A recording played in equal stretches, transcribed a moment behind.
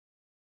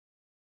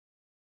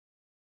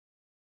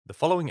The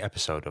following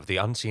episode of The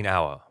Unseen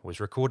Hour was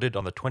recorded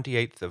on the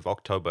 28th of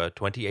October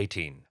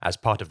 2018 as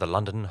part of the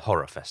London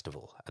Horror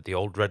Festival at the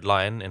Old Red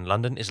Lion in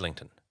London,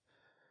 Islington.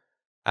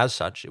 As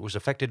such, it was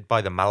affected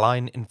by the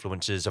malign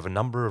influences of a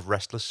number of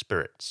restless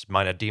spirits,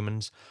 minor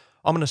demons,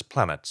 ominous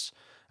planets,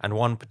 and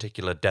one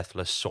particular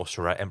deathless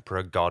sorcerer,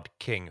 emperor, god,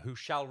 king, who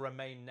shall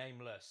remain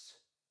nameless.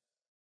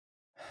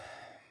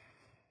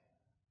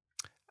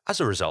 As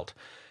a result,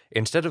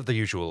 instead of the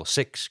usual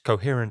 6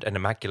 coherent and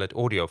immaculate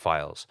audio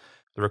files,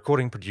 the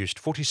recording produced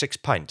 46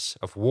 pints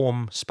of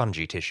warm,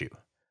 spongy tissue.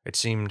 It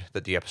seemed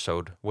that the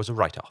episode was a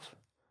write-off.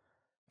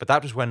 But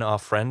that was when our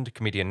friend,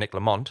 comedian Nick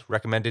Lamont,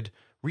 recommended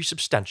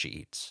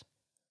Resubstantiates.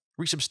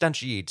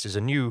 Resubstantiates is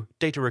a new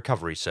data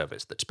recovery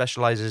service that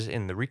specializes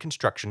in the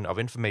reconstruction of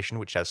information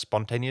which has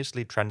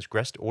spontaneously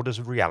transgressed orders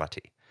of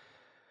reality.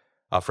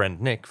 Our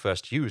friend Nick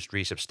first used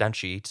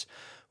Resubstantiates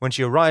when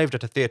she arrived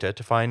at a theatre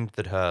to find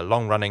that her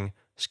long-running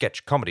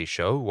sketch comedy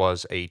show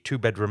was a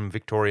 2-bedroom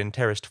Victorian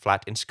terraced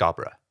flat in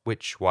Scarborough,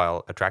 which,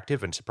 while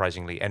attractive and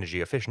surprisingly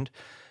energy-efficient,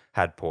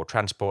 had poor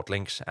transport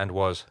links and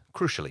was,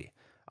 crucially,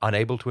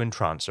 unable to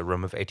entrance a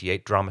room of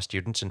 88 drama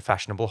students and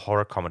fashionable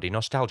horror comedy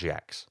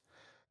nostalgiacs.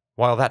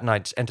 While that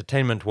night's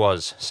entertainment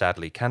was,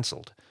 sadly,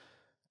 cancelled,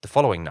 the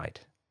following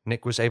night,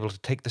 Nick was able to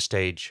take the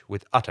stage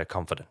with utter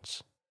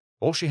confidence.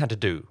 All she had to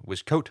do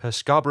was coat her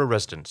Scarborough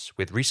residence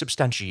with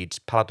Resubstantiates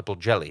palatable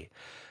jelly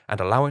and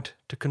allow it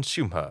to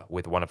consume her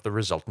with one of the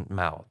resultant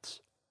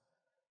mouths.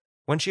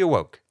 When she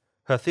awoke,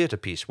 her theatre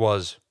piece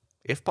was,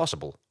 if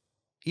possible,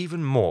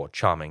 even more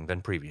charming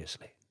than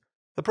previously.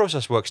 The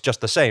process works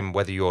just the same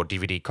whether your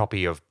DVD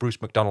copy of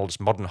Bruce MacDonald's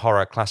modern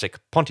horror classic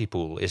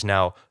Pontypool is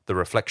now the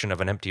reflection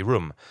of an empty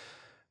room.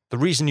 The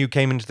reason you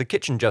came into the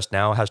kitchen just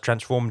now has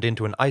transformed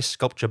into an ice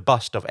sculpture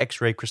bust of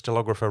X-ray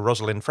crystallographer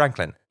Rosalind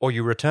Franklin, or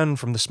you return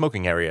from the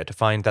smoking area to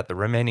find that the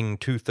remaining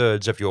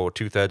 2/3 of your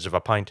 2/3 of a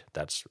pint,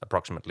 that's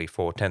approximately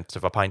 4/10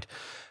 of a pint,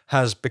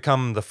 has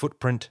become the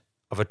footprint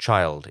of a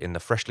child in the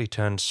freshly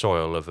turned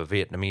soil of a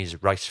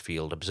Vietnamese rice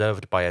field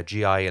observed by a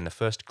GI in the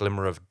first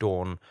glimmer of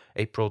dawn,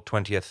 April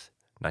 20th,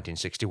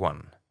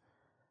 1961.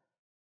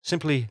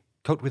 Simply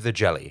coat with the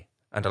jelly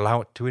and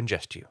allow it to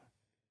ingest you.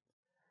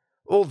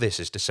 All this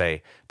is to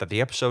say that the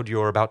episode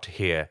you're about to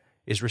hear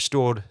is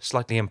restored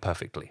slightly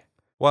imperfectly,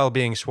 while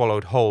being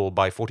swallowed whole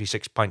by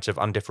 46 pints of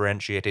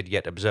undifferentiated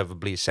yet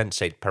observably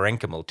sensate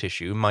parenchymal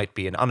tissue might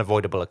be an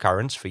unavoidable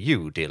occurrence for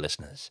you, dear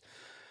listeners.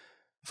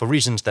 For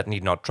reasons that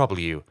need not trouble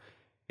you,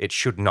 it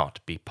should not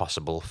be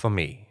possible for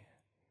me,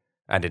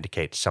 and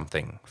indicates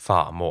something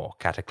far more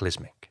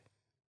cataclysmic.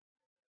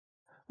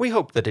 We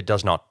hope that it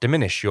does not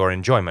diminish your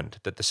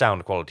enjoyment that the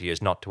sound quality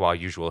is not to our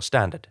usual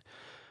standard,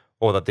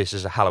 or that this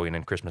is a Halloween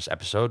and Christmas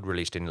episode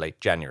released in late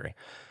January.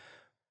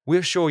 We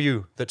assure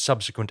you that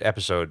subsequent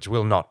episodes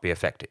will not be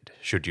affected,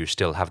 should you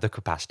still have the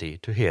capacity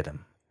to hear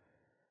them.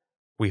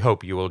 We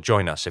hope you will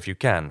join us if you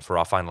can for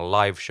our final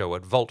live show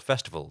at Vault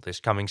Festival this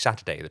coming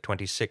Saturday, the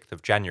 26th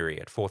of January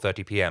at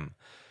 4:30 p.m.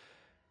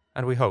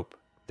 And we hope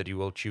that you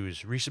will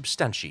choose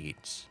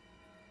Resubstantiates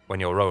when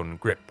your own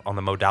grip on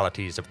the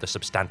modalities of the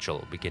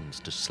substantial begins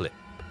to slip.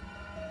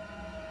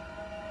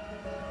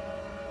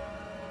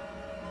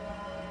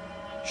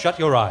 Shut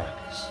your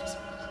eyes.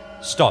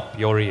 Stop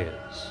your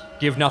ears.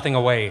 Give nothing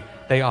away.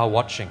 They are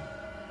watching.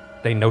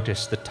 They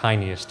notice the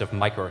tiniest of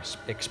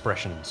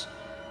micro-expressions.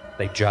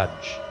 They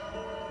judge.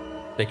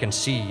 They can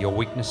see your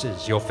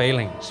weaknesses, your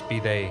failings, be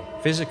they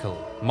physical,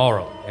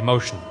 moral,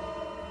 emotional,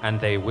 and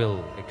they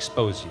will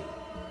expose you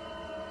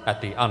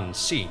at the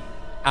unseen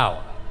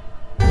hour.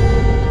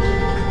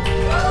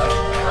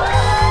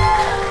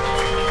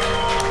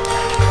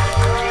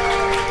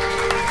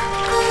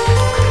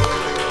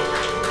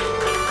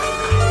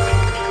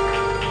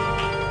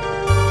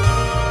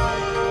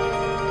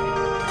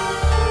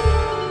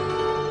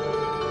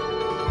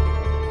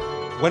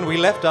 When we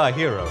left our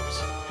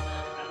heroes,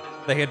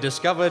 they had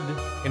discovered,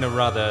 in a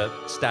rather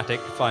static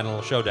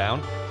final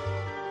showdown,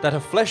 that a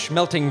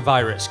flesh-melting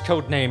virus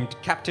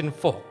codenamed Captain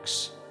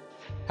Fawkes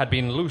had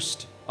been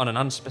loosed on an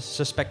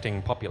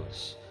unsuspecting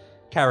populace,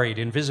 carried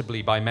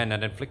invisibly by men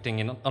and inflicting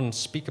an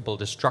unspeakable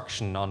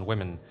destruction on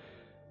women.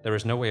 There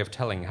is no way of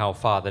telling how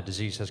far the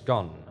disease has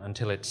gone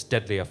until its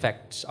deadly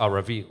effects are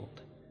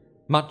revealed,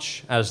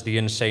 much as the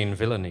insane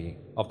villainy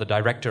of the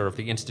director of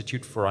the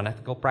Institute for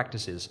Unethical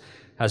Practices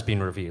has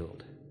been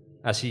revealed,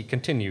 as he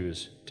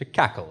continues to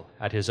cackle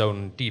at his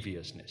own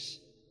deviousness.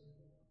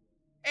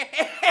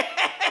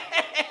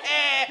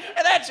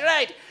 That's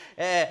right.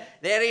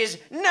 There is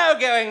no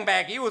going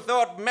back. You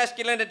thought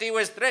masculinity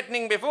was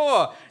threatening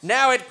before.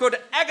 Now it could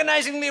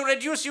agonizingly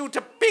reduce you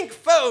to pink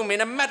foam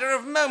in a matter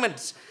of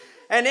moments.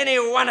 And any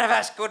one of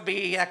us could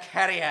be a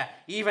carrier.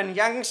 Even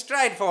young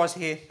Strideforth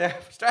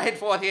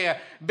here,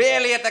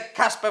 barely at the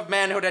cusp of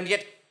manhood, and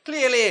yet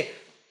clearly,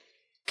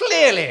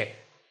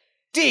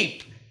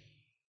 deep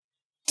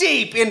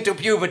into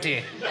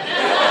puberty.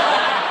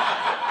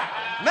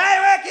 My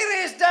work here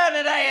is done,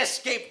 and I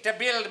escape to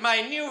build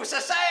my new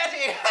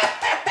society.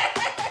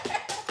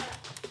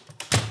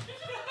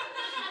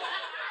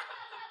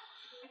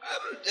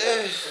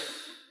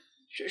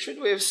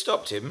 Should we have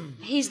stopped him?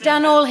 He's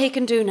done all he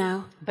can do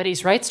now. But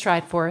he's right,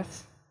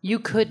 Strideforth. You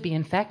could be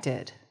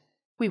infected.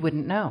 We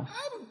wouldn't know.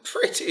 I'm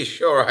pretty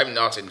sure I'm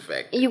not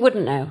infected. You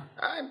wouldn't know.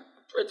 I'm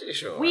pretty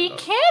sure. We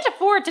can't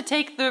afford to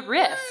take the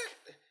risk.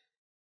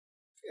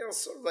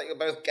 Feels sort of like you're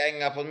both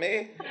ganging up on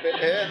me a bit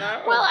here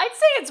now. Well, I'd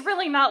say it's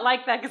really not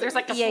like that because there's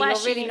like a Yeah, you're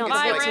fleshy really not the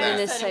virus victim in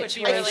this and it would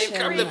be I really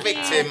think I'm the creepy.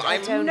 victim.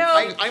 I'm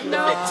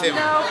the victim.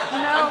 No.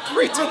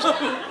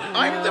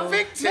 I'm the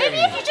victim. Maybe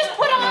if you just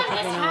put on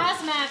this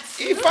hazmat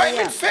suit. If I'm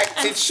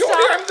infected,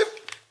 surely I'm the...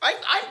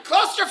 I'm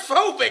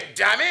claustrophobic,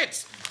 damn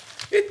it!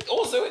 It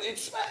smells...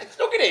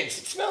 Look at it. It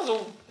smells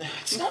all...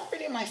 It's not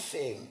really my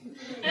thing.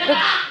 But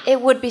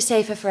it would be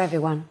safer for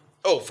everyone.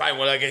 Oh, fine.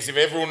 Well, I guess if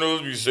everyone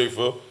knows me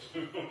safer...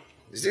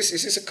 Is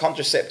this a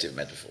contraceptive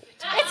metaphor?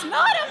 It's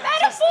not a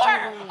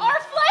metaphor! Our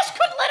flesh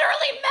could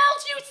literally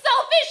melt, you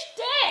selfish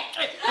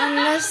dick!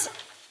 Unless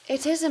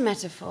it is a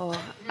metaphor.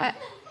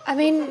 I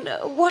mean,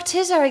 what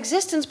is our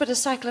existence but a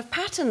cycle of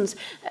patterns,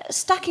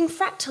 stacking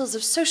fractals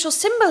of social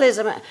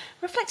symbolism,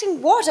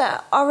 reflecting what?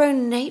 Our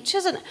own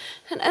natures,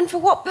 and for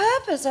what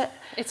purpose?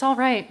 It's all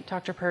right,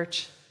 Dr.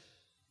 Perch.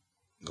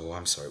 Oh,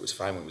 I'm sorry. It was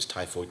fine when it was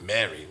Typhoid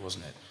Mary,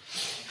 wasn't it?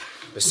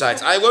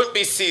 Besides, I won't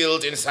be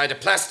sealed inside a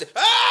plastic...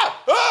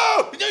 Ah!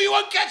 Oh! No, you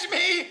won't catch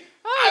me!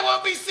 I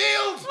won't be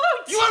sealed!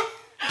 Oh, You won't...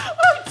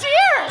 Oh,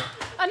 dear!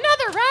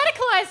 Another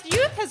radicalized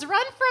youth has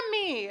run from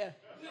me.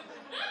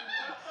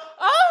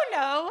 Oh,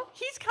 no.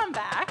 He's come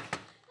back.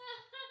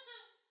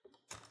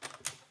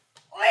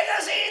 Let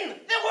us in!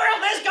 The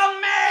world has gone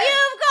mad!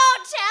 You've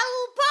got to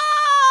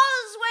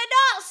pause! We're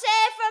not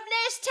safe from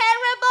this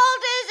terrible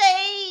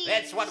disease!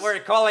 That's what we're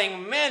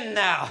calling men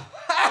now.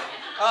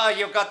 Oh,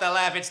 you've got to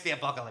laugh. It's the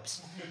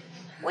apocalypse.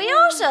 We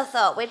also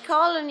thought we'd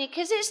call on you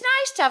because it's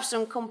nice to have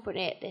some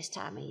company at this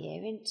time of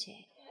year, isn't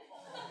it?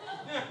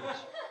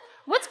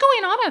 What's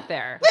going on out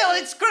there? Well,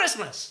 it's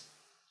Christmas.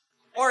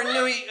 Or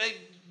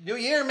New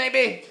Year,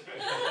 maybe?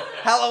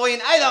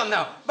 Halloween, I don't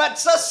know. But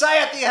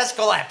society has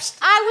collapsed.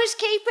 I was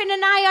keeping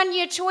an eye on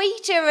your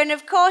Twitter, and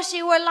of course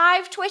you were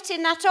live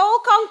tweeting that whole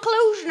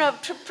conclusion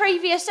of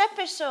previous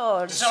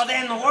episodes. So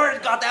then the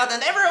word got out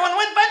and everyone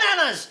went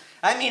bananas.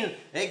 I mean,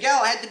 a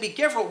gal had to be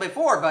careful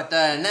before, but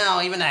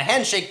now even a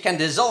handshake can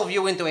dissolve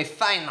you into a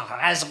fine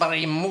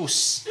raspberry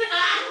mousse.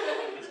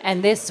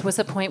 And this was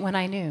a point when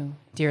I knew,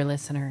 dear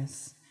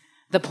listeners,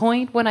 the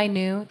point when I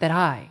knew that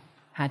I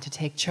had to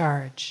take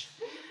charge.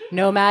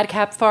 No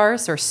madcap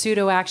farce or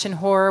pseudo-action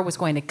horror was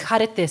going to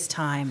cut it this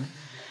time.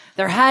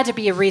 There had to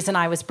be a reason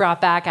I was brought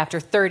back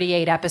after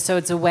 38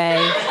 episodes away.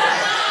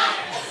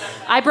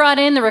 I brought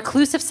in the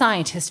reclusive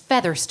scientist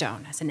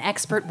Featherstone as an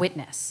expert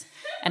witness.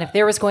 And if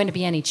there was going to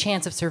be any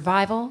chance of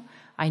survival,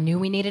 I knew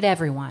we needed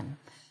everyone.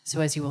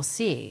 So as you will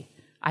see,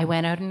 I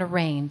went out and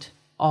arraigned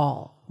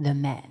all the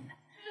men.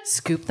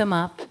 Scooped them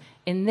up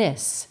in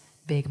this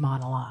big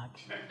monologue.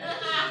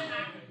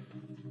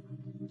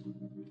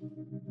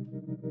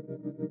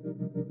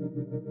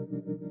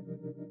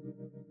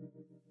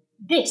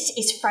 This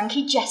is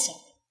Frankie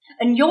Jessup,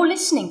 and you're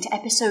listening to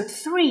episode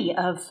 3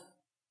 of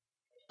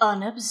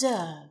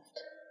Unobserved,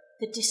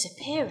 the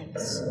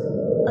disappearance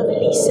of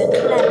Lisa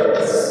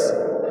Clements.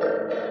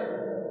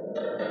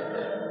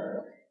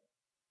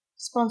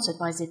 Sponsored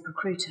by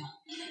ZipRecruiter.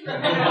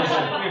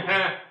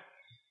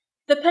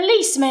 The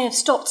police may have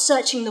stopped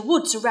searching the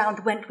woods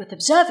around Wentworth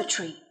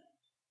Observatory,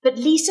 but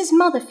Lisa's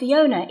mother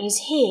Fiona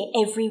is here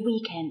every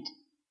weekend.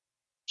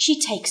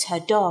 She takes her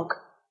dog.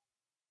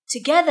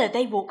 Together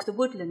they walk the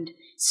woodland,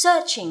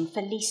 searching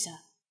for Lisa.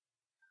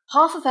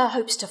 Half of her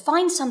hopes to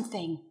find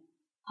something,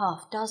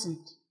 half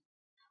doesn't.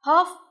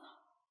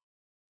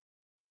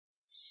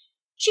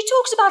 She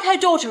talks about her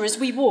daughter as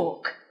we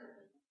walk.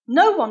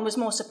 No one was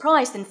more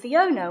surprised than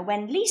Fiona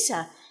when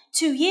Lisa,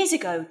 2 years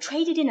ago,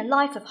 traded in a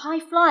life of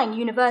high-flying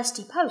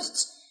university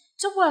posts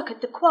to work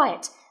at the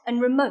quiet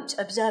and remote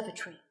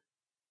observatory.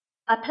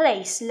 A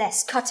place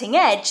less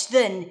cutting-edge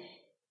than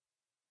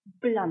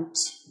blunt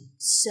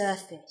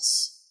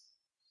surface.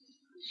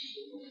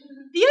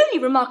 The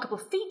only remarkable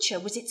feature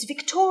was its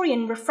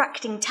Victorian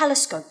refracting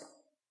telescope,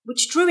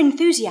 which drew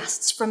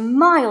enthusiasts from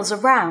miles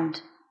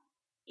around.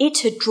 It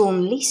had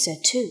drawn Lisa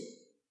too.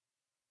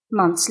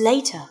 Months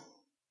later,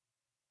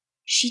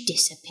 she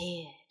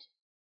disappeared.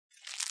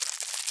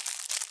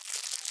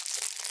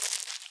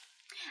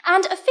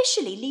 And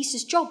officially,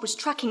 Lisa's job was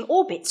tracking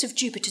orbits of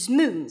Jupiter's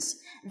moons.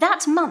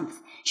 That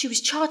month, she was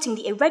charting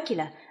the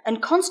irregular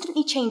and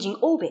constantly changing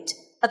orbit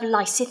of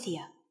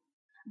LYSITHEA.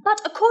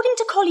 But according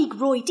to colleague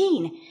Roy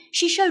Dean,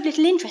 she showed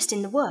little interest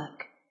in the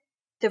work.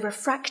 The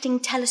refracting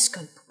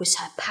telescope was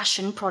her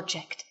passion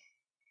project.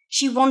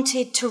 She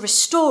wanted to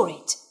restore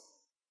it.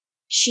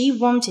 She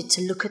wanted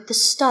to look at the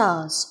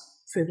stars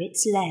through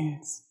its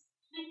lens.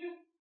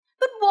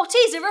 But what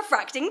is a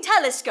refracting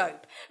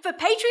telescope? For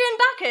Patreon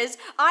backers,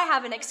 I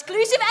have an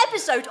exclusive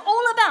episode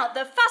all about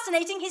the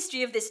fascinating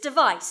history of this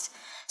device.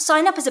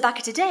 Sign up as a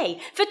backer today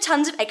for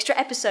tons of extra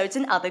episodes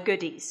and other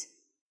goodies.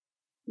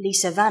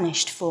 Lisa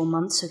vanished 4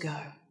 months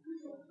ago.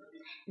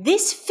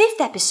 This 5th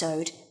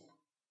episode,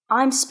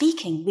 I'm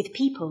speaking with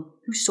people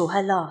who saw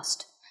her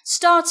last.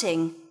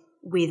 starting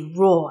with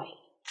Roy.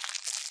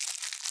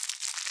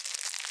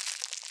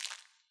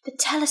 The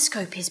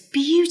telescope is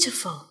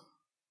beautiful.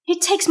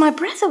 It takes my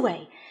breath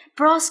away.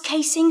 Brass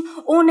casing,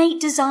 ornate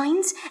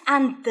designs,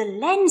 and the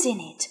lens in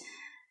it.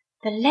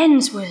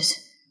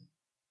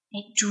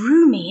 It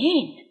drew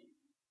me in.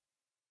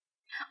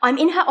 I'm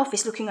in her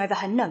office looking over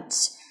her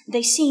notes.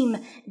 They seem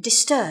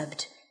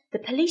disturbed. The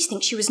police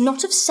think she was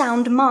not of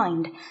sound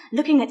mind.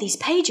 Looking at these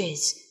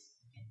pages,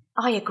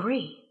 I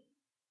agree.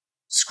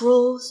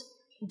 Scrawls,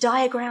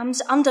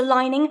 diagrams,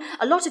 underlining,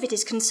 a lot of it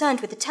is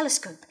concerned with the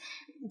telescope.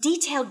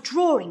 Detailed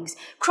drawings,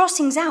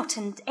 crossings out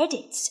and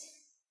edits.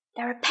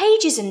 There are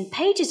pages and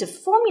pages of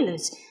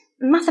formulas,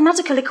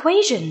 mathematical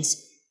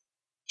equations.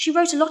 She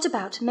wrote a lot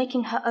about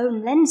making her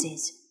own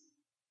lenses.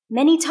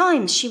 Many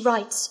times she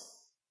writes,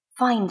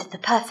 "Find the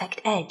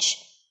perfect edge."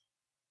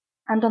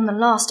 And on the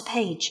last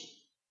page,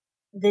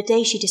 the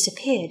day she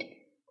disappeared,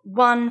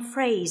 one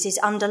phrase is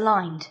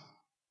underlined: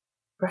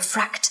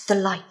 "Refract the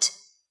light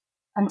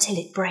until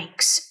it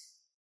breaks."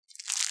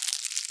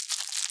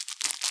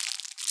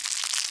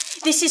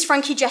 This is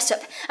Frankie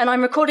Jessup, and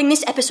I'm recording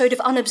this episode of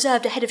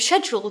Unobserved ahead of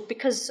schedule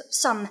because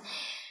some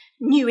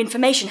new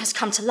information has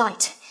come to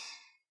light.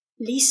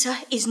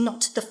 Lisa is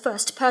not the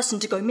first person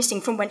to go missing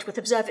from Wentworth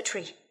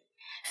Observatory.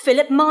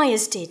 Philip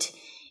Myers did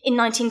in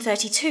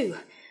 1932.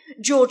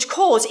 George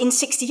Cause in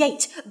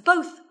 1968.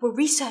 Both were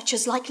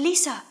researchers like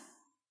Lisa.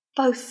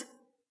 Both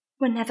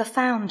were never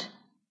found.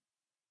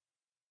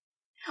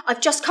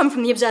 I've just come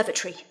from the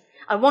observatory.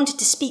 I wanted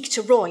to speak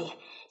to Roy.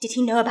 Did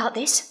he know about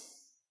this?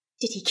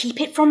 Did he keep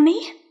it from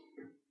me?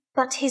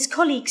 But his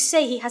colleagues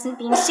say he hasn't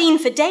been seen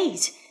for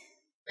days.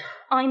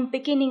 I'm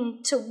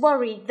beginning to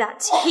worry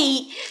that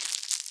he...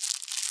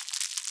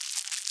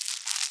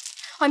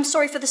 I'm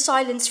sorry for the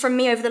silence from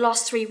me over the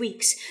last 3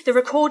 weeks. The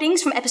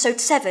recordings from episode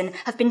 7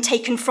 have been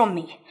taken from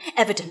me.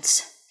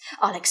 Evidence.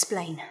 I'll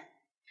explain.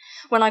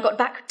 When I got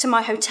back to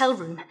my hotel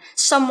room,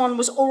 someone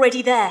was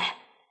already there.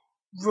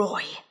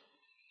 Roy.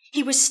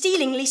 He was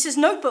stealing Lisa's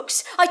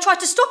notebooks. I tried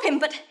to stop him,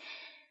 but...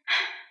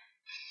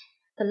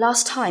 The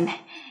last time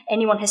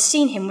anyone has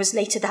seen him was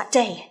later that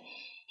day.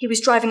 He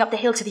was driving up the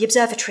hill to the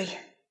observatory.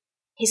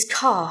 His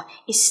car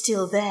is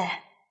still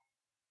there.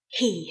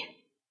 He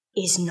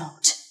is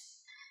not.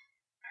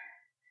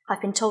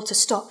 I've been told to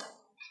stop,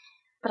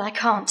 but I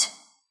can't.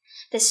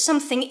 There's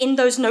something in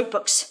those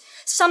notebooks,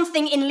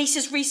 something in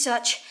Lisa's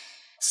research,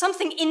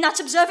 something in that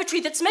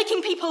observatory that's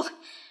making people...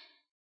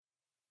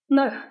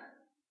 No.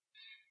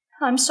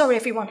 I'm sorry,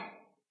 everyone.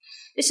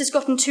 This has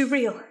gotten too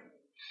real.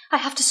 I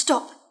have to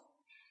stop.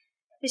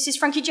 This is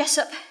Frankie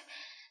Jessup,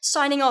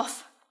 signing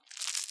off.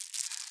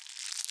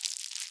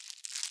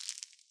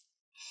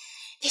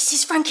 This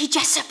is Frankie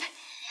Jessup,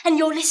 and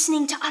you're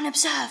listening to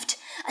Unobserved,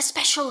 a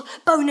special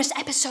bonus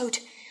episode.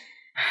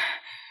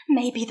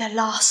 Maybe the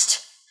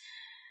last.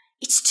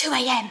 It's 2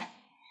 a.m.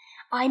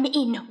 I'm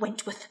in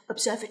Wentworth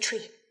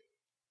Observatory.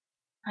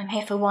 I'm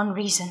here for one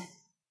reason.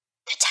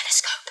 The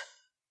telescope.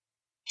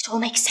 It all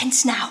makes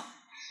sense now.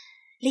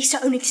 Lisa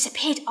only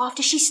disappeared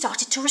after she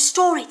started to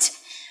restore it.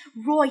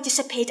 Roy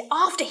disappeared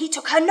after he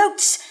took her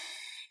notes.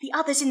 The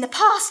others in the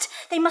past,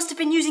 they must have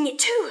been using it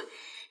too.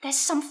 There's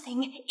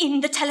something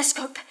in the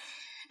telescope.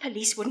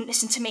 Police wouldn't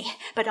listen to me,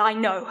 but I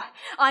know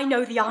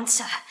the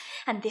answer.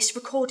 And this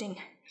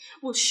recording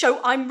will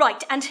show I'm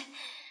right. And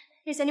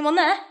is anyone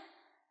there?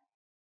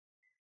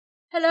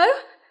 Hello?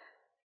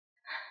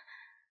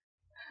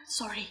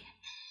 Sorry,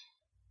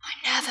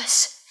 I'm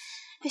nervous.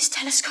 This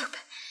telescope,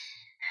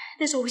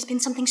 there's always been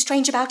something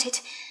strange about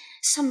it.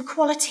 Some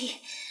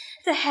quality.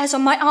 The hairs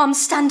on my arms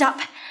stand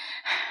up.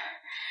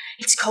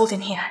 It's cold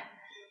in here.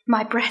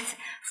 My breath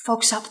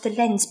fogs up the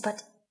lens,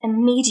 but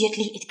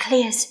immediately it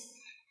clears.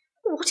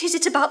 What is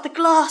it about the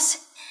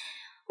glass?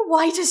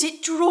 Why does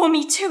it draw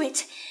me to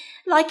it?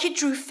 Like it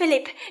drew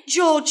Philip,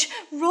 George,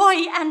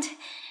 Roy, and...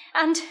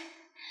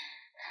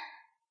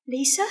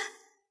 Lisa?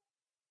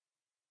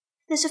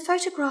 There's a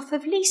photograph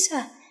of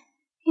Lisa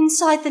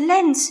inside the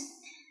lens.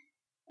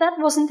 That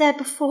wasn't there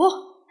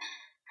before.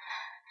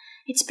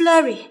 It's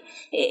blurry.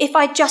 If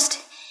I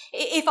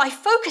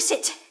focus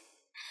it...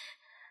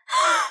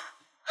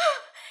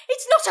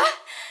 It's not her.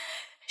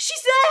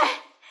 She's there.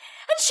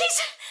 And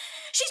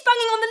she's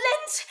banging on the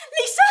lens.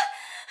 Lisa!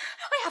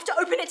 I have to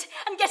open it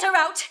and get her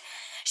out.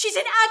 She's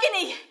in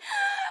agony.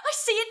 I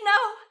see it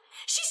now.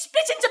 She's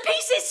split into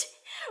pieces.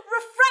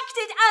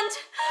 Refracted and...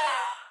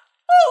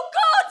 Oh,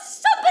 God,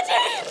 somebody!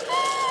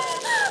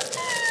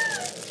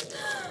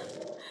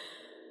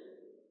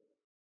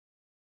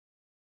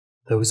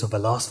 Those are the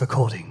last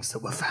recordings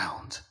that were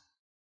found.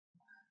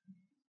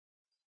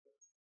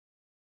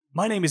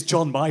 My name is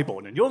John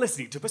Myborn, and you're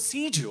listening to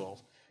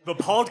Procedural, the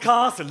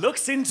podcast that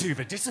looks into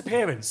the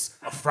disappearance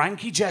of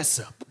Frankie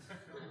Jessup.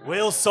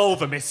 We'll solve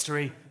the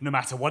mystery, no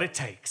matter what it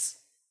takes.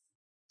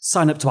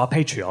 Sign up to our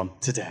Patreon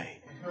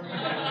today.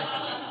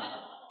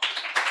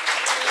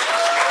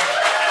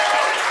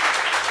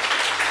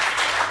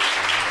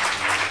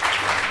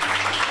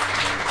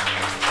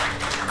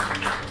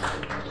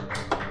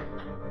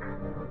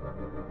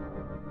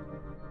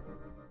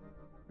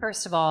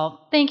 First of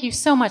all, thank you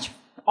so much,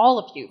 all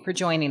of you, for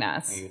joining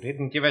us. You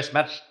didn't give us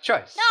much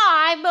choice. No,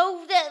 I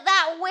move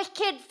that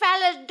wicked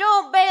fellas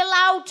don't be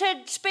allowed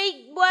to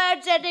speak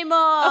words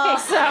anymore. Okay,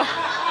 so...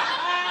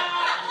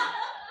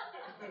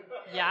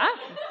 Yeah?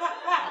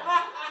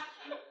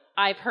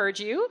 I've heard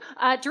you.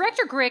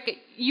 Director Grick,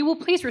 you will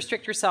please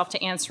restrict yourself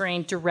to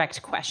answering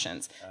direct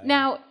questions.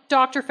 Now,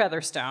 Dr.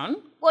 Featherstone,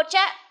 What's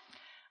that?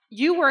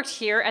 you worked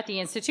here at the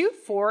Institute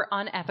for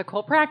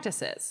Unethical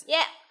Practices.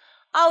 Yeah,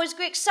 I was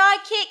Grick's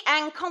sidekick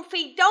and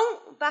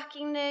confidant back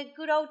in the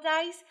good old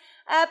days.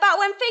 But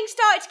when things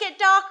started to get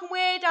dark and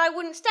weird, I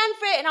wouldn't stand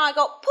for it and I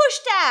got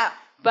pushed out.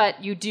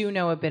 But you do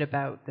know a bit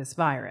about this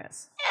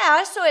virus. Yeah,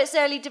 I saw its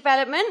early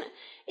development.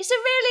 It's a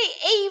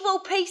really evil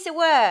piece of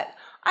work.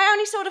 I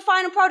only saw the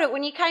final product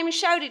when you came and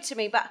showed it to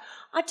me, but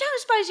I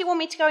don't suppose you want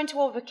me to go into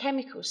all the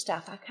chemical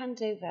stuff. I can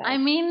do that. I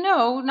mean,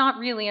 no, not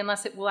really,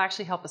 unless it will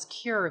actually help us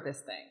cure this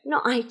thing.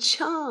 Not a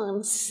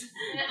chance.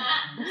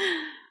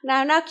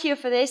 No cure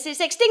for this. It's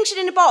extinction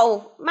in a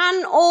bottle.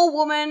 Man or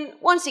woman,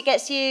 once it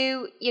gets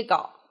you, you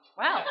got.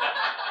 Wow.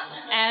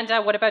 And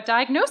what about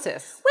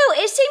diagnosis? Well,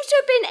 it seems to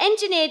have been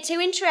engineered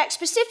to interact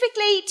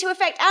specifically to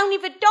affect only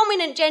the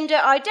dominant gender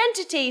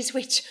identities,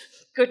 which,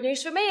 good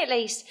news for me at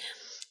least.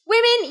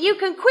 Women, you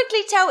can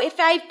quickly tell if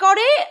they've got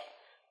it,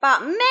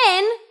 but men,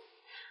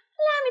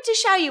 allow me to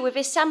show you with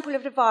this sample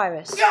of the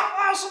virus. Yeah,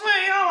 that's me,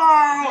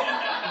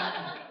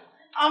 hello!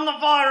 I'm the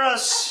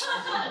virus.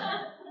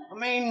 I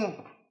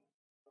mean,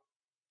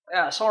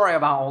 yeah, sorry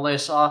about all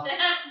this. It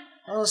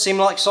doesn't seem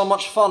like so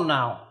much fun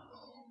now.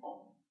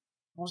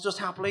 I was just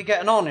happily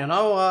getting on, you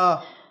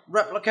know,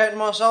 replicating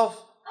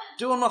myself,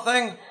 doing my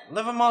thing,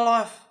 living my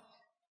life.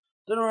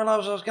 Didn't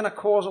realise I was going to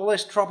cause all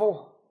this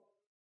trouble.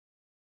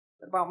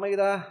 Bit about me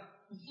there,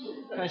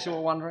 in case you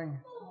were wondering.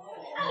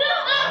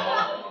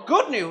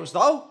 Good news,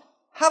 though.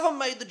 Haven't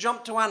made the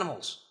jump to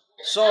animals.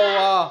 So,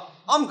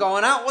 I'm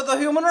going out with the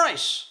human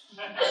race.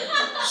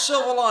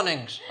 Silver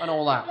linings and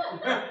all that.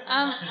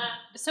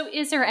 So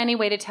is there any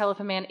way to tell if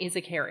a man is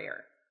a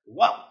carrier?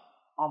 Well,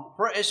 I'm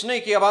pretty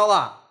sneaky about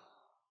that.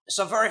 It's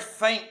a very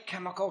faint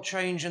chemical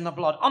change in the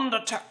blood,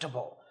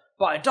 undetectable.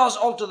 But it does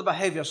alter the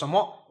behaviour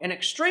somewhat. In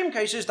extreme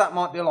cases, that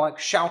might be like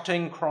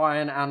shouting,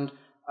 crying, and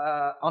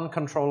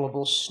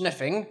uncontrollable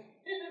sniffing.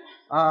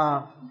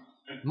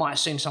 Might have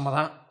seen some of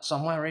that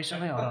somewhere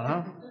recently, I don't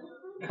know.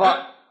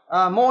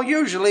 But more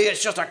usually,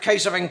 it's just a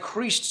case of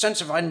increased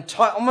sense of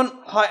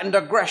entitlement, heightened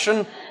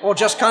aggression, or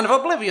just kind of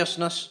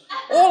obliviousness,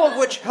 all of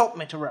which help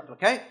me to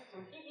replicate,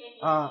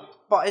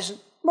 but is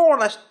more or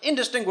less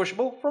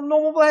indistinguishable from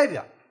normal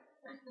behaviour.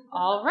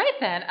 All right,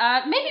 then.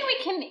 Maybe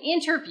we can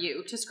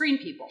interview to screen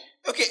people.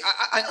 Okay,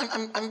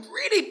 I'm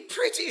really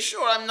pretty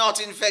sure I'm not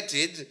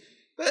infected,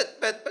 but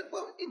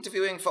well,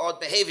 interviewing for odd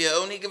behaviour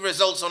only give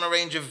results on a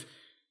range of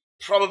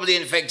probably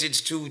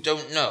infecteds to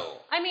don't know.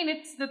 I mean,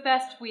 it's the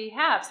best we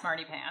have,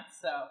 Smarty Pants,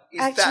 so...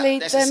 Actually,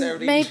 there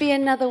may be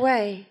another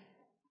way.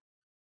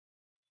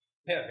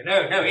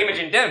 No,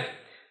 Imogen, don't.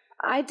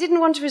 I didn't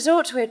want to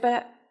resort to it,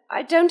 but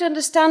I don't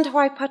understand how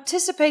I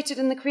participated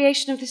in the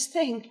creation of this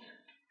thing.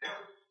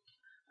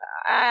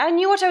 I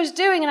knew what I was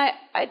doing, and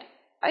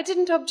I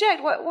didn't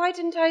object. Why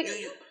didn't I...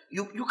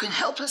 You can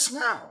help us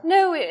now.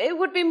 No, it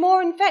would be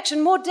more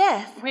infection, more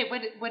death. Wait,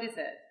 what is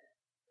it?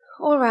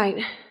 All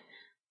right.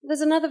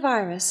 There's another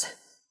virus.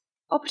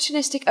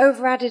 Opportunistic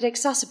overadded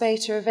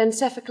exacerbator of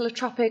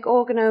encephalotropic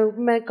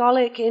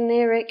organomegolic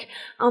eneric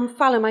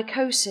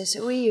omphallomycosis,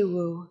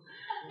 ooey-woo.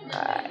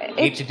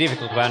 It's a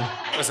difficult one.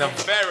 It was a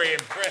very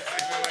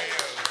impressive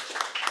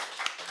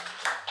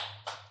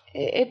way.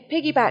 It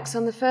piggybacks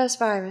on the first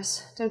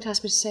virus. Don't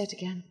ask me to say it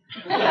again.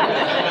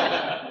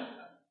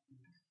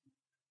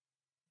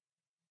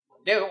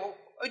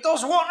 It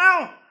does what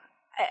now?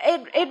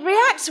 It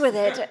reacts with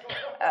it.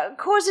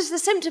 Causes the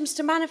symptoms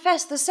to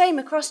manifest the same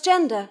across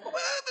gender. Well,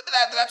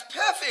 that's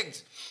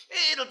perfect.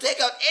 It'll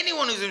take out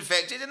anyone who's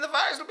infected and the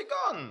virus will be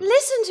gone.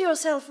 Listen to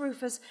yourself,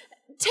 Rufus.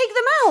 Take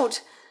them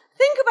out.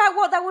 Think about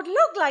what that would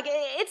look like.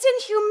 It's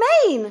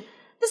inhumane.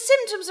 The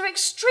symptoms are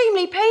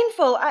extremely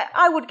painful.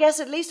 I would guess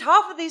at least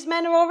half of these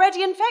men are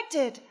already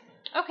infected.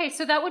 Okay,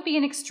 so that would be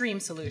an extreme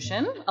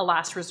solution, a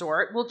last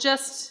resort. We'll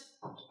just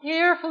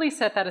carefully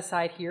set that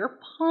aside here,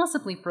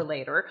 possibly for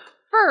later.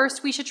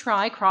 First, we should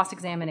try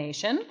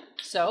cross-examination.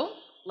 So,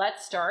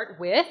 let's start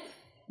with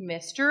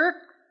Mr.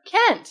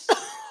 Kent.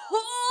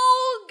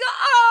 Oh,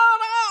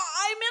 God!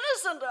 I'm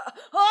innocent.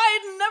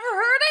 I'd never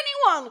hurt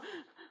anyone.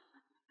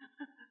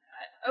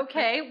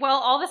 Okay, well,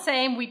 all the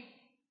same, we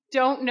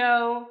don't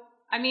know...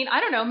 I mean, I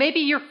don't know,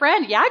 maybe your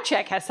friend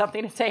Yagchek has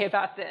something to say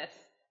about this.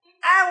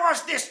 I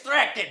was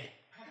distracted.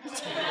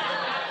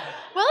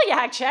 Well,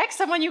 Yagchek,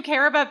 someone you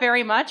care about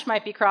very much,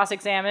 might be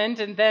cross-examined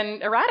and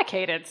then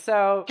eradicated,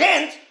 so...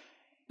 Kent!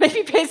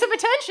 Maybe pay some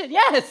attention,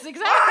 yes,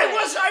 exactly.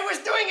 I was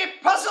doing a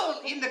puzzle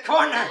in the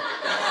corner.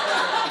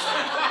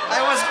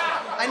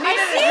 I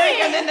needed a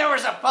drink, and then there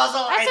was a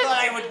puzzle. I thought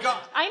I would go.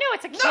 I know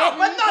it's a kid. No,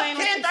 but not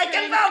kid. I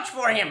can vouch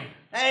for him.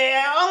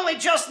 Only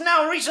just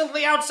now,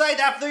 recently, outside,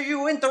 after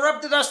you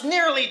interrupted us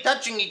nearly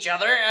touching each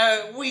other,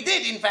 we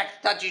did, in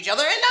fact, touch each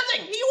other, and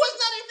nothing. He was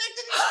not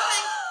infected.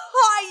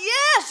 Why,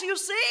 yes, you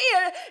see,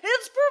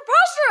 it's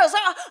preposterous.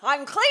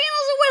 I'm clean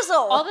as a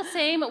whistle. All the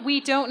same,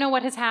 we don't know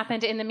what has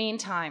happened in the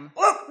meantime.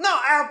 Look, no,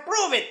 I'll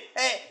prove it.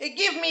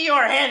 Give me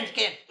your hand,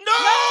 kid.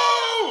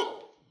 No!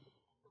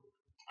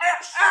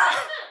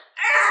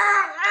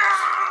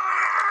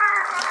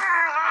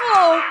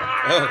 Oh,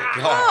 Oh,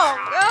 God.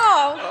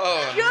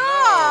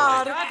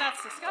 God. God,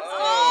 that's disgusting.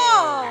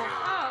 Oh,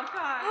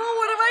 God. oh,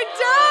 what have I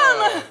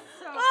done?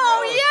 Oh,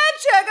 yeah,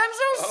 Chuck, I'm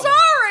so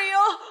sorry.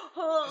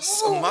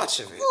 So much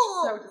of it.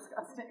 So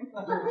disgusting.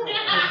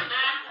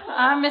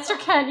 Mr.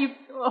 Kent,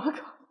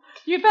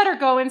 you'd better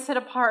go and sit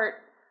apart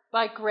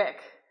like Rick.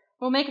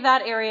 We'll make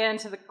that area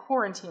into the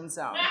quarantine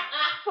zone.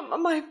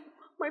 My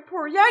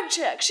poor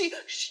Yagchek, she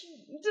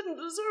didn't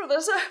deserve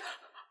this.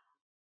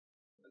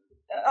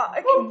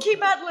 I can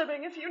keep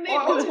ad-libbing if you need me to.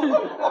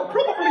 I'm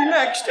probably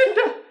next, and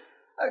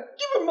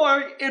given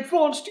my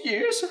advanced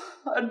years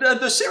and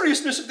the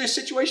seriousness of this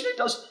situation, it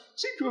does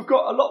seem to have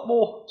got a lot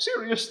more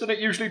serious than it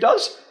usually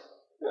does.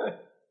 I'd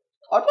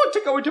like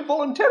to go into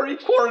voluntary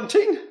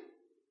quarantine.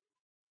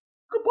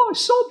 Goodbye,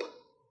 Sob.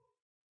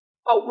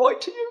 I'll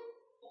write to you.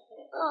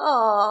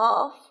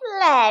 Oh,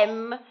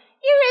 Flem,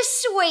 you're a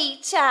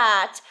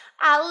sweetheart.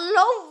 I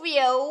love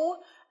you.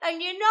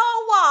 And you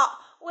know what?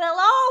 We'll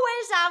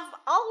always have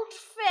old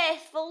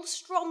faithful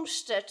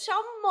Stromster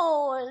Tom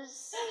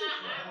Moores.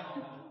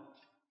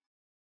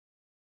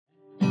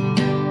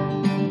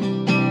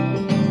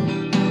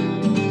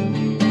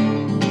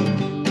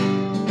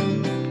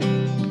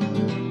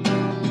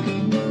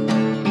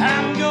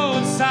 I'm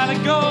gold,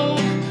 solid gold,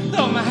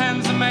 though my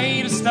hands are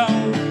made of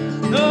stone.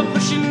 The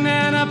pushing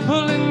and a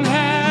pulling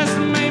has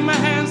made my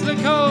hands look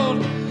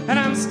cold. And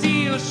I'm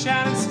steel,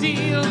 shining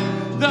steel,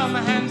 though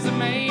my hands are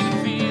made of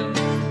steel.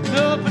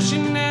 The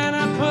pushing and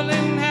a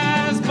pulling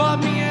has bought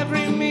me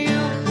every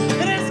meal.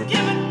 It has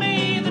given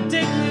me the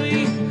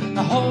dignity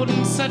of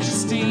holding such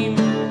esteem.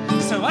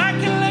 So I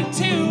can look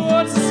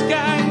towards the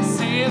sky and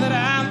say that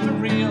I'm for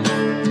real.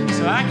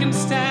 So I can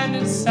stand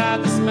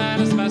inside this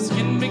man as my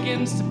skin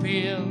begins to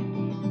peel.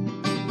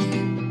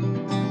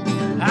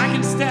 I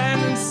can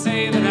stand and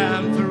say that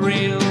I'm for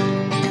real.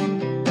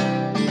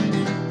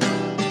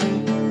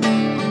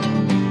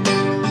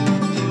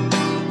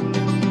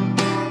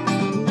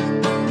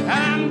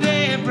 I'm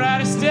day,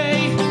 brightest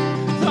day,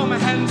 though my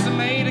hands are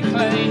made of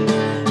clay.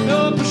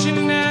 No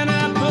pushing and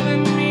a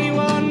pulling me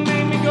won't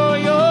make me go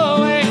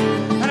your way.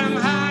 And I'm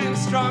high and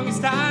strong as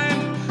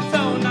time,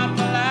 though not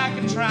for lack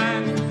of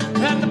trying.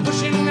 That the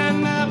pushing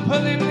and the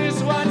pulling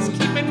is what's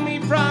keeping me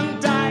from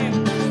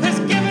dying. It's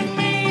given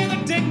me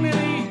the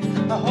dignity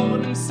of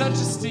holding such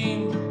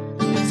esteem.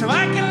 So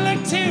I can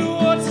look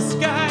towards the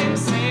sky and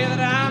say that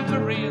I'm for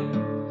real.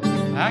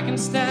 I can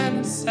stand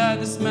inside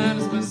this man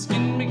as my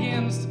skin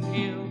begins to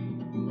peel.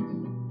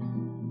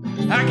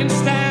 I can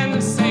stand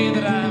and say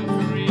that I'm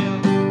for real.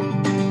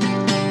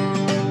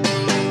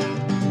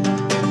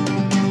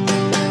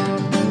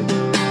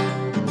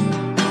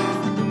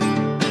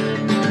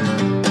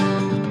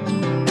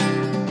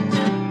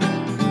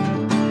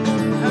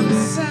 I'm the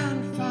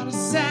sand, follow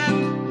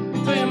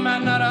sand, though you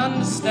might not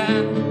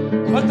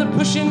understand what the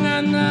pushing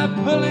and the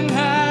pulling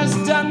has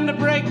done to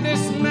break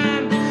this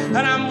man.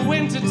 And I'm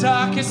winter,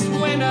 darkest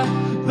winter,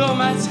 though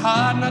it's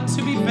hard not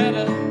to be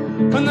better.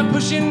 When the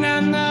pushing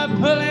and the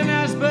pulling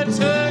has but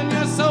turned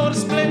your soul to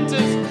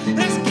splinters,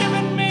 it's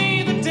given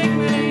me the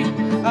dignity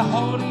of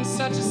holding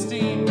such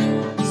esteem.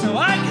 So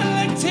I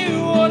can look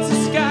towards the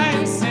sky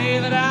and say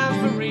that I'm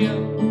for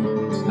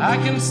real. I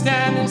can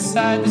stand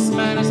inside this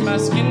man as my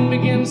skin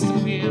begins to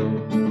peel.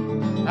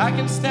 I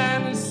can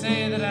stand and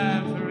say that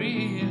I'm for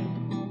real.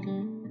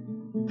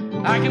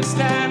 I can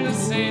stand and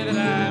say that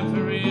I'm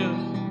for real.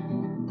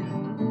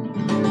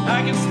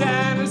 I can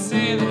stand and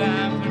say that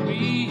I'm for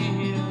real.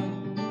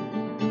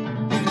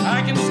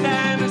 I can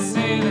stand and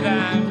say that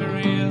I'm for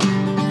real.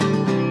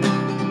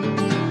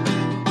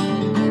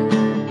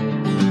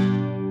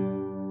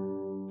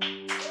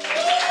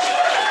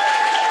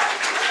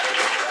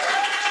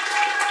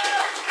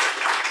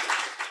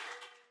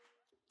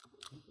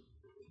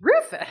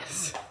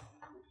 Rufus!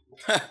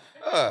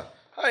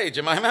 Hi,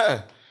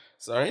 Jemima.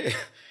 Sorry.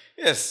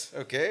 Yes,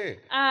 okay.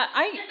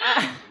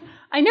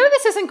 I know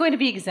this isn't going to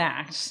be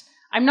exact.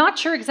 I'm not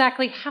sure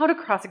exactly how to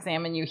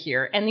cross-examine you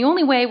here, and the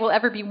only way we'll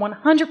ever be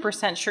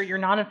 100% sure you're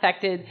not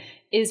infected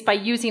is by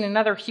using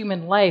another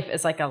human life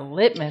as like a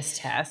litmus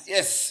test.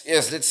 Yes,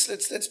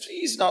 let's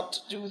please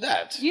not do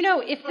that. You know,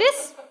 if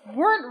this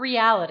weren't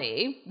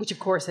reality, which of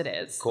course it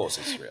is. Of course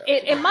it's reality.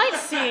 It might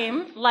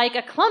seem like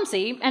a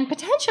clumsy and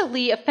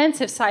potentially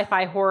offensive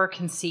sci-fi horror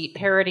conceit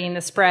parodying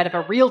the spread of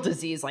a real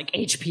disease like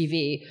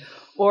HPV,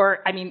 or,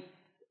 I mean,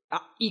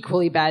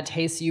 equally bad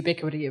taste, the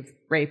ubiquity of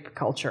rape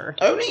culture.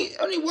 Only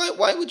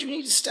why would you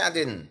need to stand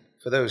in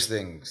for those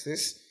things?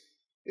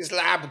 This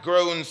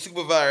lab-grown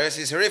supervirus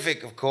is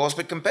horrific, of course,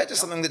 but compared to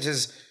something that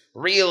has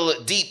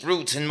real deep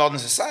roots in modern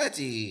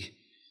society,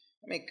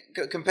 I mean,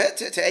 compared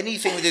to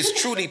anything that is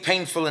truly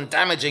painful and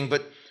damaging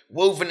but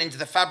woven into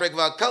the fabric of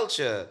our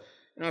culture,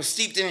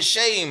 steeped in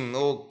shame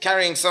or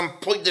carrying some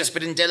pointless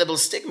but indelible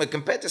stigma,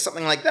 compared to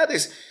something like that,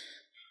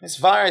 this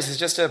virus is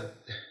just a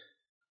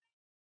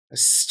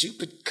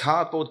stupid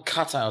cardboard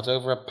cutout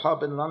over a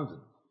pub in London.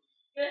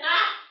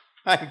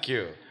 Thank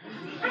you.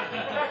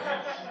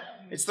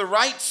 It's the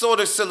right sort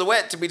of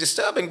silhouette to be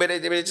disturbing, but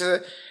it's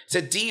a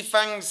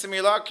defanged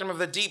simulacrum of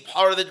the deep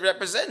horror that it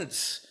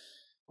represents.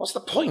 What's the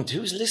point?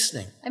 Who's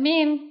listening? I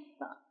mean,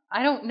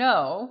 I don't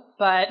know,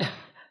 but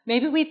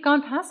maybe we've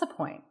gone past a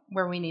point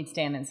where we need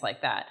stand-ins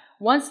like that.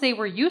 Once they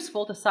were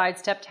useful to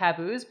sidestep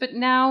taboos, but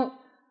now,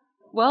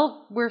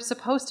 well, we're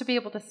supposed to be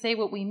able to say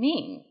what we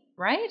mean,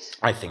 right?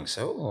 I think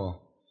so. Or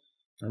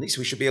at least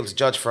we should be able to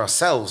judge for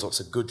ourselves what's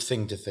a good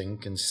thing to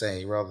think and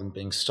say, rather than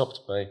being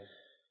stopped by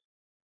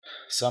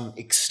some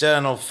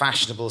external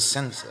fashionable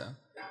censor.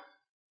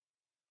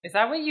 Is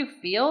that what you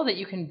feel? That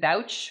you can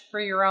vouch for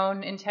your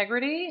own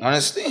integrity?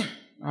 Honestly,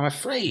 I'm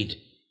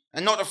afraid.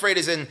 And not afraid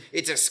as in,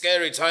 it's a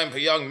scary time for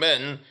young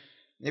men.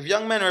 If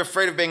young men are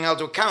afraid of being held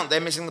to account,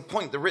 they're missing the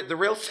point. The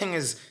real thing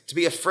is to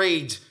be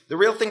afraid. The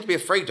real thing to be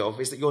afraid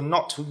of is that you're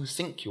not who you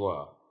think you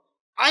are.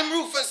 I'm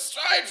Rufus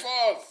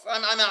Strideforth.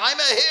 I'm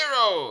a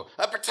hero,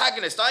 a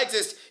protagonist. I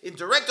exist in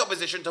direct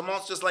opposition to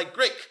monsters like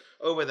Grick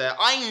over there.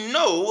 I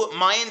know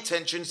my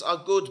intentions are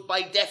good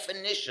by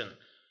definition.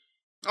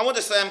 I want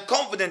to say I'm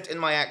confident in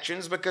my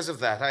actions because of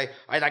that.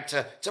 I like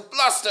to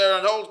bluster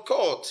and hold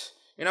court.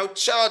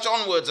 Charge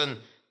onwards and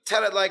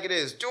tell it like it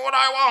is. Do what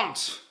I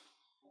want.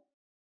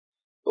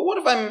 But what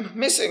if I'm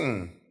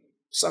missing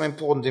some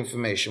important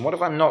information? What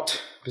if I'm not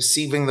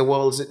perceiving the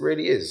world as it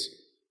really is?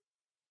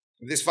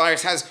 If this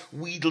virus has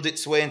wheedled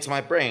its way into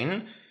my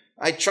brain,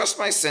 I trust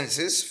my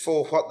senses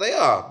for what they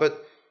are,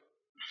 but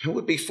who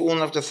would be fool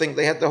enough to think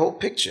they had the whole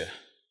picture?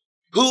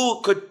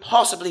 Who could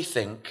possibly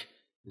think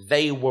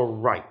they were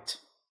right?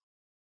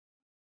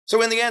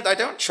 So in the end, I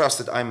don't trust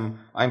that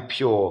I'm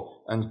pure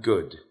and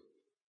good.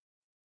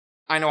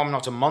 I know I'm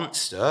not a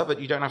monster, but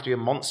you don't have to be a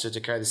monster to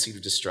carry the seed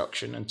of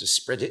destruction and to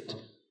spread it.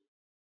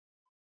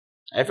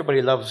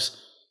 Everybody loves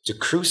to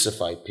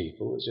crucify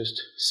people. It's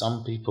just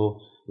some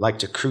people like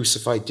to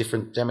crucify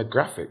different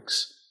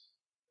demographics.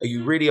 Are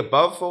you really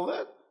above all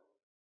that?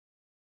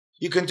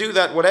 You can do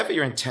that whatever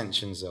your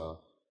intentions are,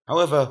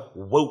 however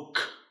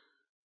woke,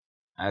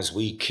 as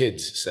we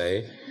kids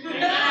say,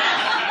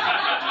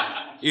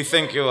 you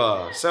think you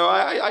are. So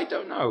I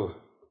don't know.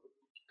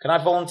 Can I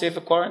volunteer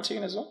for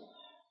quarantine as well?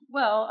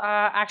 Well,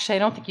 actually, I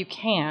don't think you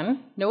can.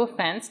 No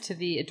offense to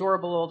the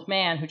adorable old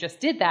man who just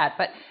did that,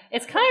 but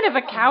it's kind of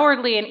a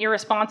cowardly and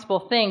irresponsible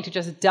thing to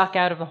just duck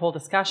out of the whole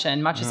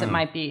discussion, much as it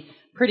might be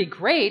pretty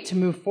great to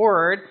move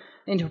forward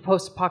into a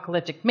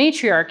post-apocalyptic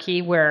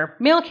matriarchy where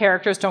male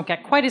characters don't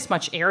get quite as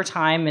much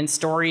airtime in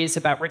stories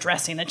about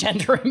redressing a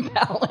gender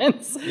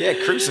imbalance. Yeah,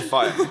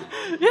 crucify him.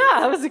 Yeah,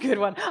 that was a good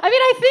one. I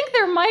mean, I think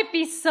there might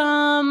be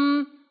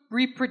some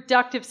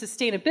reproductive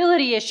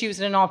sustainability issues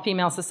in an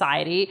all-female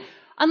society.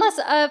 Unless,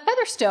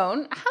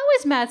 Featherstone, how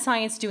is mad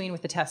science doing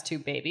with the test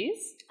tube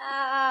babies?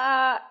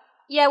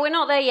 Yeah, we're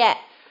not there yet.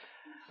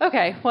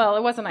 Okay, well,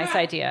 it was a nice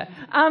idea.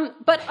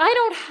 But I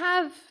don't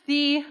have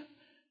the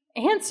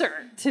answer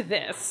to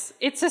this.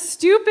 It's a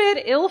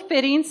stupid,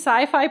 ill-fitting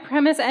sci-fi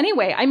premise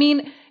anyway. I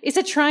mean, is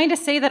it trying to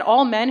say that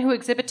all men who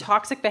exhibit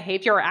toxic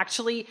behavior are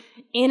actually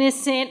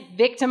innocent,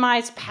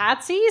 victimized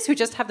patsies who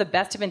just have the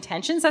best of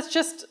intentions? That's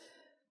just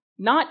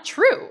not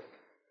true.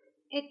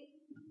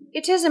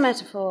 It is a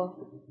metaphor.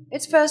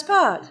 It's first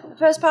part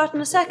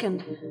and a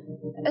second.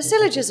 A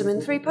syllogism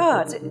in 3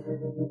 parts.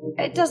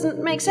 It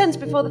doesn't make sense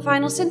before the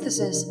final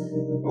synthesis.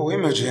 Oh,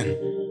 Imogen.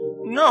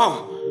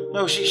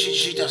 No,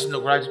 she doesn't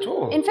look right at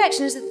all.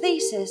 Infection is the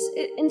thesis.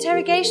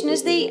 Interrogation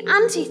is the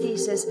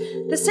antithesis.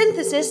 The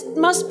synthesis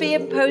must be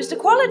imposed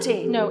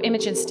equality. No,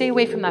 Imogen, stay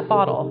away from that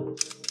bottle.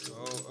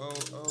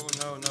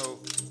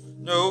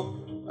 No.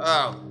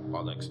 Oh,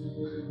 bollocks.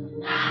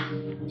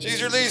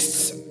 She's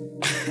released.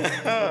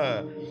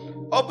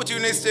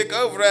 Opportunistic,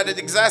 overadded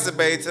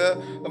exacerbator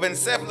of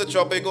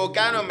encephalotropic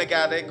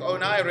organomegalic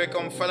oniric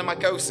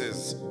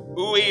omphalomycosis.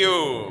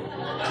 Ooh-ee-oo.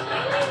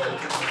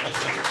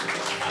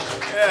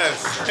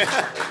 Yes.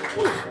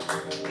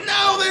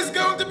 Now there's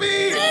going to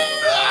be...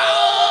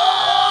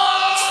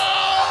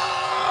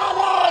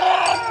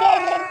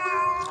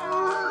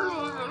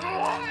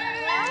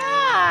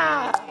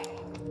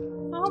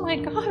 Oh my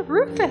God,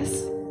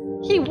 Rufus.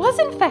 He was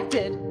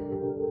infected.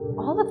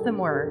 All of them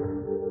were.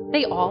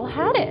 They all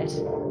had it.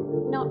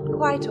 Not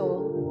quite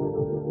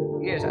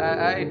all. Yes,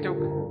 I took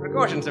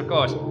precautions, of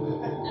course.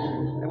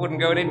 I wouldn't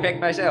go and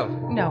infect myself.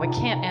 No, it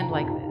can't end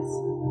like this.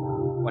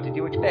 What did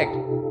you expect?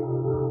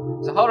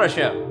 It's a horror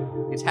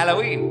show. It's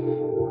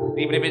Halloween,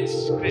 even if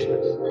it's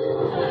Christmas.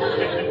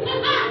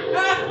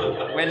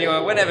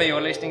 Whenever you're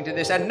listening to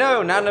this, and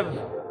no, none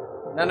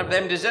of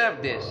them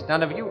deserved this.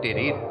 None of you did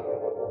either.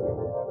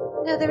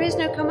 No, there is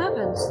no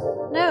comeuppance.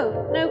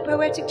 No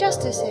poetic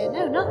justice here.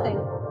 No, nothing.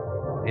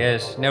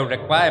 There's no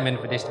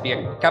requirement for this to be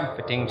a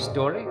comforting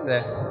story.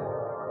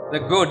 The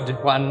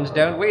good ones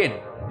don't win.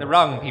 The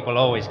wrong people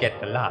always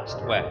get the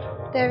last word.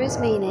 There is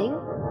meaning,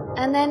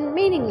 and then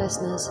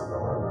meaninglessness.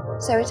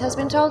 So it has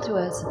been told to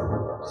us.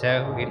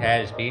 So it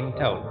has been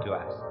told to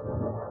us.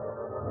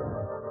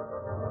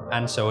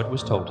 And so it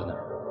was told to them.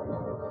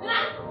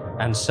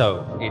 And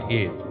so it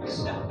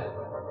is.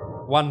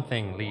 One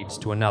thing leads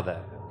to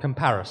another.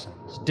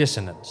 Comparisons,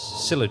 dissonance,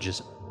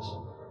 syllogisms.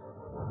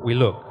 We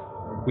look,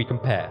 we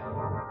compare,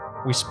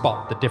 we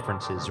spot the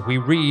differences, we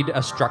read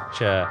a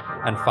structure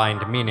and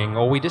find meaning,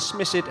 or we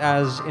dismiss it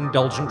as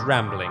indulgent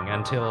rambling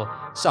until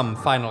some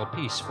final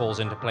piece falls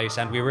into place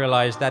and we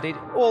realize that it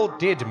all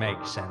did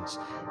make sense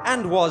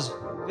and was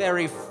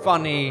very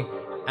funny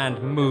and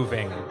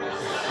moving,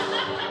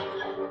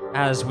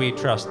 as we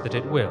trust that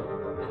it will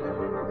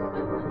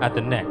at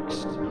the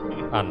next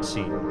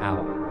Unseen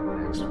Hour.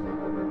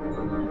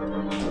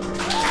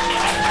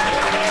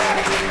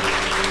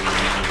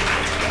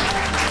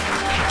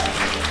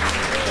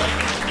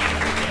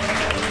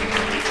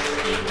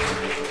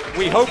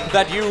 We hope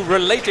that you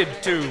related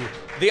to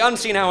the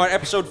Unseen Hour,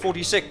 episode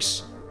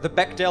 46, the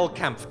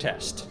Bechdel-Kampf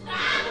Test.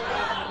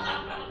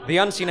 The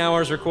Unseen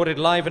Hour is recorded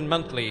live and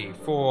monthly.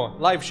 For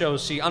live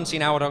shows, see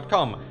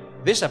unseenhour.com.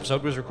 This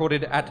episode was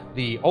recorded at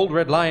the Old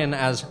Red Lion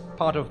as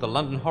part of the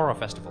London Horror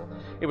Festival.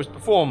 It was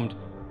performed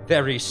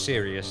very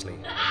seriously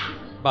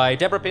by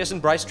Deborah Pearson,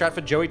 Bryce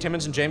Stratford, Joey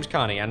Timmons, and James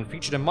Carney, and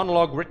featured a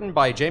monologue written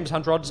by James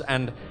Huntrods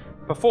and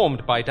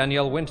performed by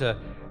Danielle Winter,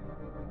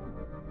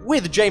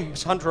 with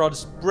James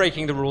Huntrods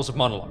breaking the rules of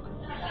monologue.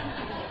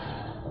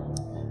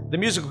 The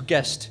musical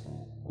guest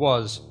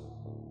was...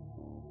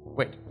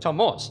 Tom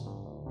Moores.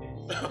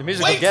 The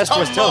musical guest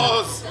was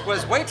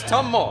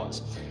Tom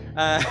Moores.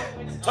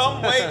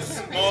 Tom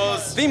Waits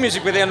Moores. Theme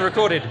music with the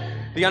Unrecorded.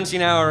 The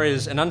Unseen Hour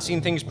is an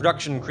Unseen Things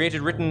production,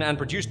 created, written, and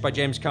produced by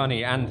James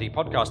Carney, and the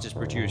podcast is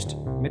produced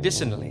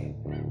medicinally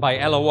by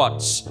Ella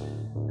Watts.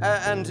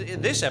 And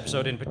this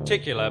episode in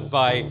particular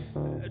by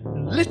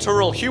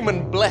literal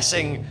human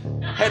blessing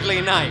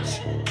Headley Knight,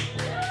 to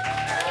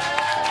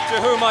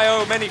whom I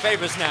owe many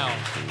favors now.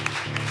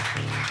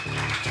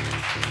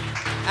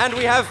 And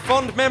we have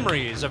fond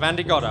memories of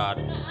Andy Goddard.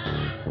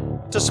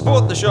 To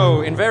support the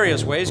show in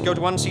various ways, go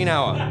to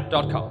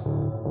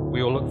unseenhour.com.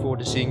 We will look forward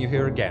to seeing you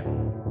here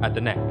again at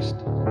the next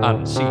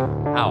Unseen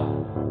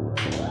Hour.